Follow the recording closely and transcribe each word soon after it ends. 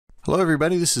Hello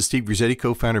everybody, this is Steve Grizzetti,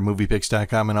 co-founder of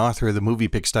MoviePix.com and author of the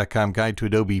MoviePix.com Guide to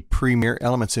Adobe Premiere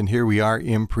Elements. And here we are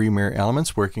in Premiere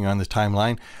Elements working on the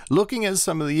timeline, looking at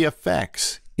some of the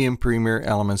effects in Premiere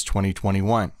Elements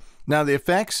 2021. Now the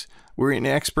effects, we're in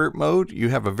expert mode. You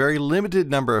have a very limited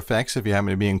number of effects if you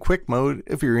happen to be in quick mode.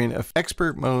 If you're in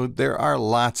expert mode, there are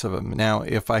lots of them. Now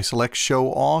if I select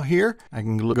show all here, I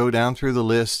can go down through the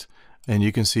list and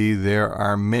you can see there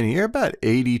are many, there are about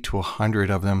 80 to 100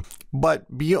 of them.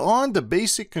 But beyond the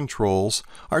basic controls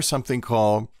are something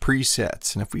called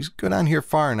presets. And if we go down here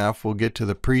far enough, we'll get to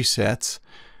the presets.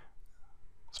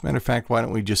 As a matter of fact, why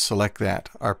don't we just select that,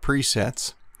 our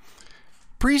presets.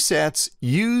 Presets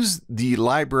use the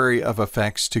library of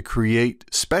effects to create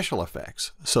special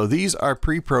effects. So these are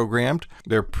pre-programmed,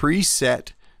 they're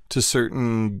preset to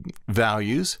certain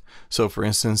values. So for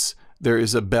instance, there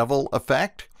is a bevel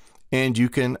effect, and you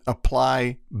can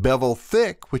apply bevel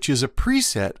thick, which is a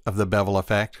preset of the bevel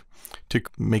effect, to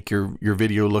make your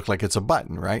video look like it's a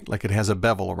button, right? Like it has a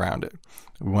bevel around it.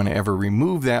 If we want to ever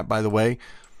remove that, by the way,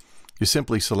 you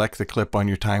simply select the clip on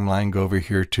your timeline, go over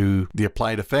here to the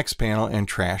Applied Effects panel and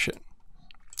trash it.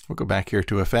 We'll go back here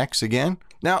to Effects again.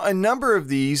 Now, a number of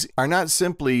these are not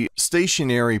simply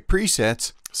stationary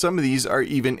presets. Some of these are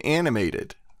even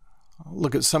animated. I'll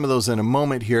look at some of those in a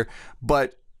moment here,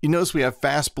 but you notice we have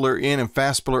fast blur in and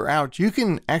fast blur out. You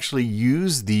can actually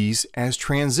use these as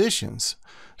transitions.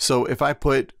 So if I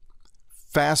put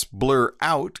fast blur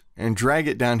out and drag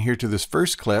it down here to this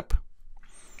first clip,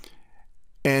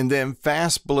 and then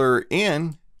fast blur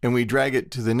in and we drag it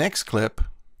to the next clip,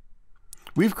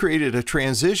 we've created a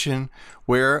transition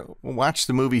where, watch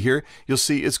the movie here, you'll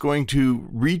see it's going to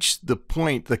reach the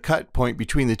point, the cut point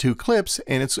between the two clips,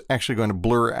 and it's actually going to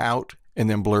blur out and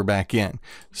then blur back in.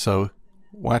 So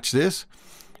watch this.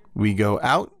 We go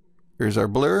out, here's our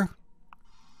blur,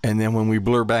 and then when we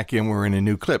blur back in, we're in a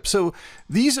new clip. So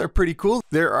these are pretty cool.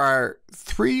 There are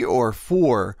 3 or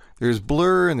 4. There's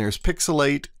blur and there's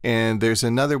pixelate, and there's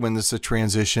another one that's a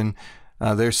transition.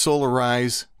 There's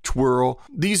solarize, twirl.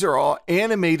 These are all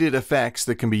animated effects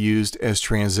that can be used as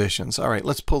transitions. All right,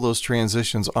 let's pull those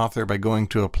transitions off there by going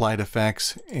to Applied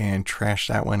Effects and trash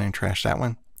that one and trash that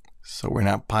one. So we're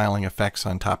not piling effects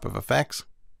on top of effects.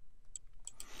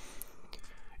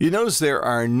 You notice there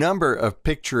are a number of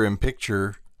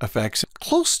picture-in-picture effects,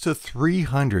 close to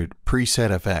 300 preset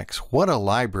effects. What a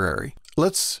library.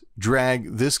 Let's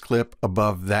drag this clip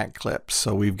above that clip.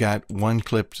 So we've got one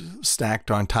clip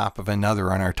stacked on top of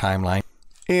another on our timeline.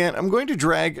 And I'm going to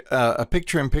drag a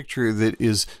picture-in-picture that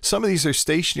is, some of these are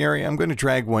stationary. I'm going to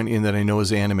drag one in that I know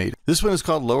is animated. This one is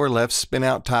called Lower Left, Spin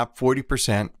Out Top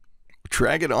 40%.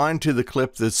 Drag it onto the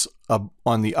clip that's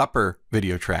on the upper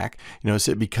video track. You notice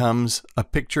it becomes a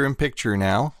picture-in-picture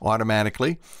now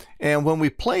automatically. And when we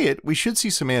play it, we should see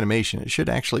some animation. It should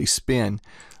actually spin.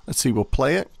 Let's see, we'll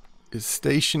play it. It's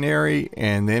stationary,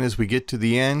 and then as we get to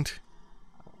the end,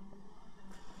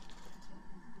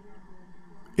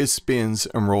 it spins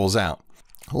and rolls out.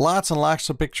 Lots and lots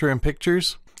of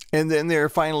picture-in-pictures. And then there are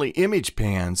finally image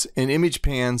pans. And image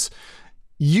pans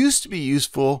used to be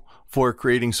useful for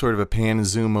creating sort of a pan and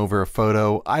zoom over a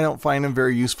photo. I don't find them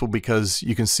very useful because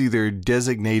you can see they're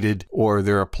designated or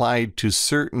they're applied to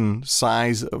certain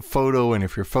size of photo, and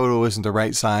if your photo isn't the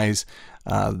right size,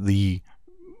 the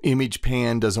image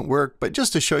pan doesn't work. But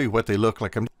just to show you what they look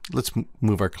like, let's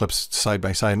move our clips side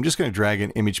by side. I'm just going to drag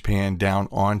an image pan down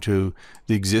onto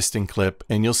the existing clip,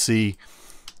 and you'll see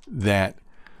that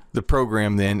the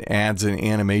program then adds an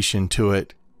animation to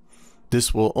it.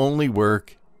 This will only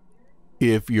work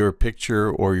if your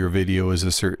picture or your video is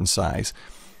a certain size.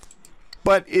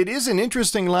 But it is an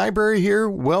interesting library here,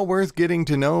 well worth getting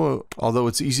to know, although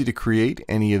it's easy to create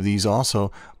any of these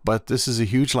also. But this is a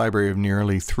huge library of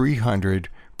nearly 300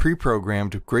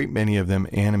 pre-programmed, a great many of them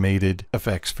animated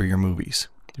effects for your movies.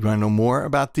 If you want to know more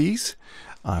about these,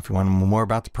 if you want to know more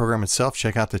about the program itself,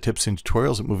 check out the tips and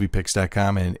tutorials at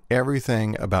MoviePix.com, and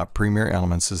everything about Premiere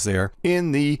Elements is there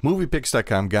in the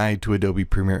MoviePix.com Guide to Adobe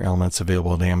Premiere Elements,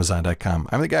 available at Amazon.com.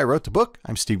 I'm the guy who wrote the book.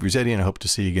 I'm Steve Grizzetti, and I hope to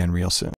see you again real soon.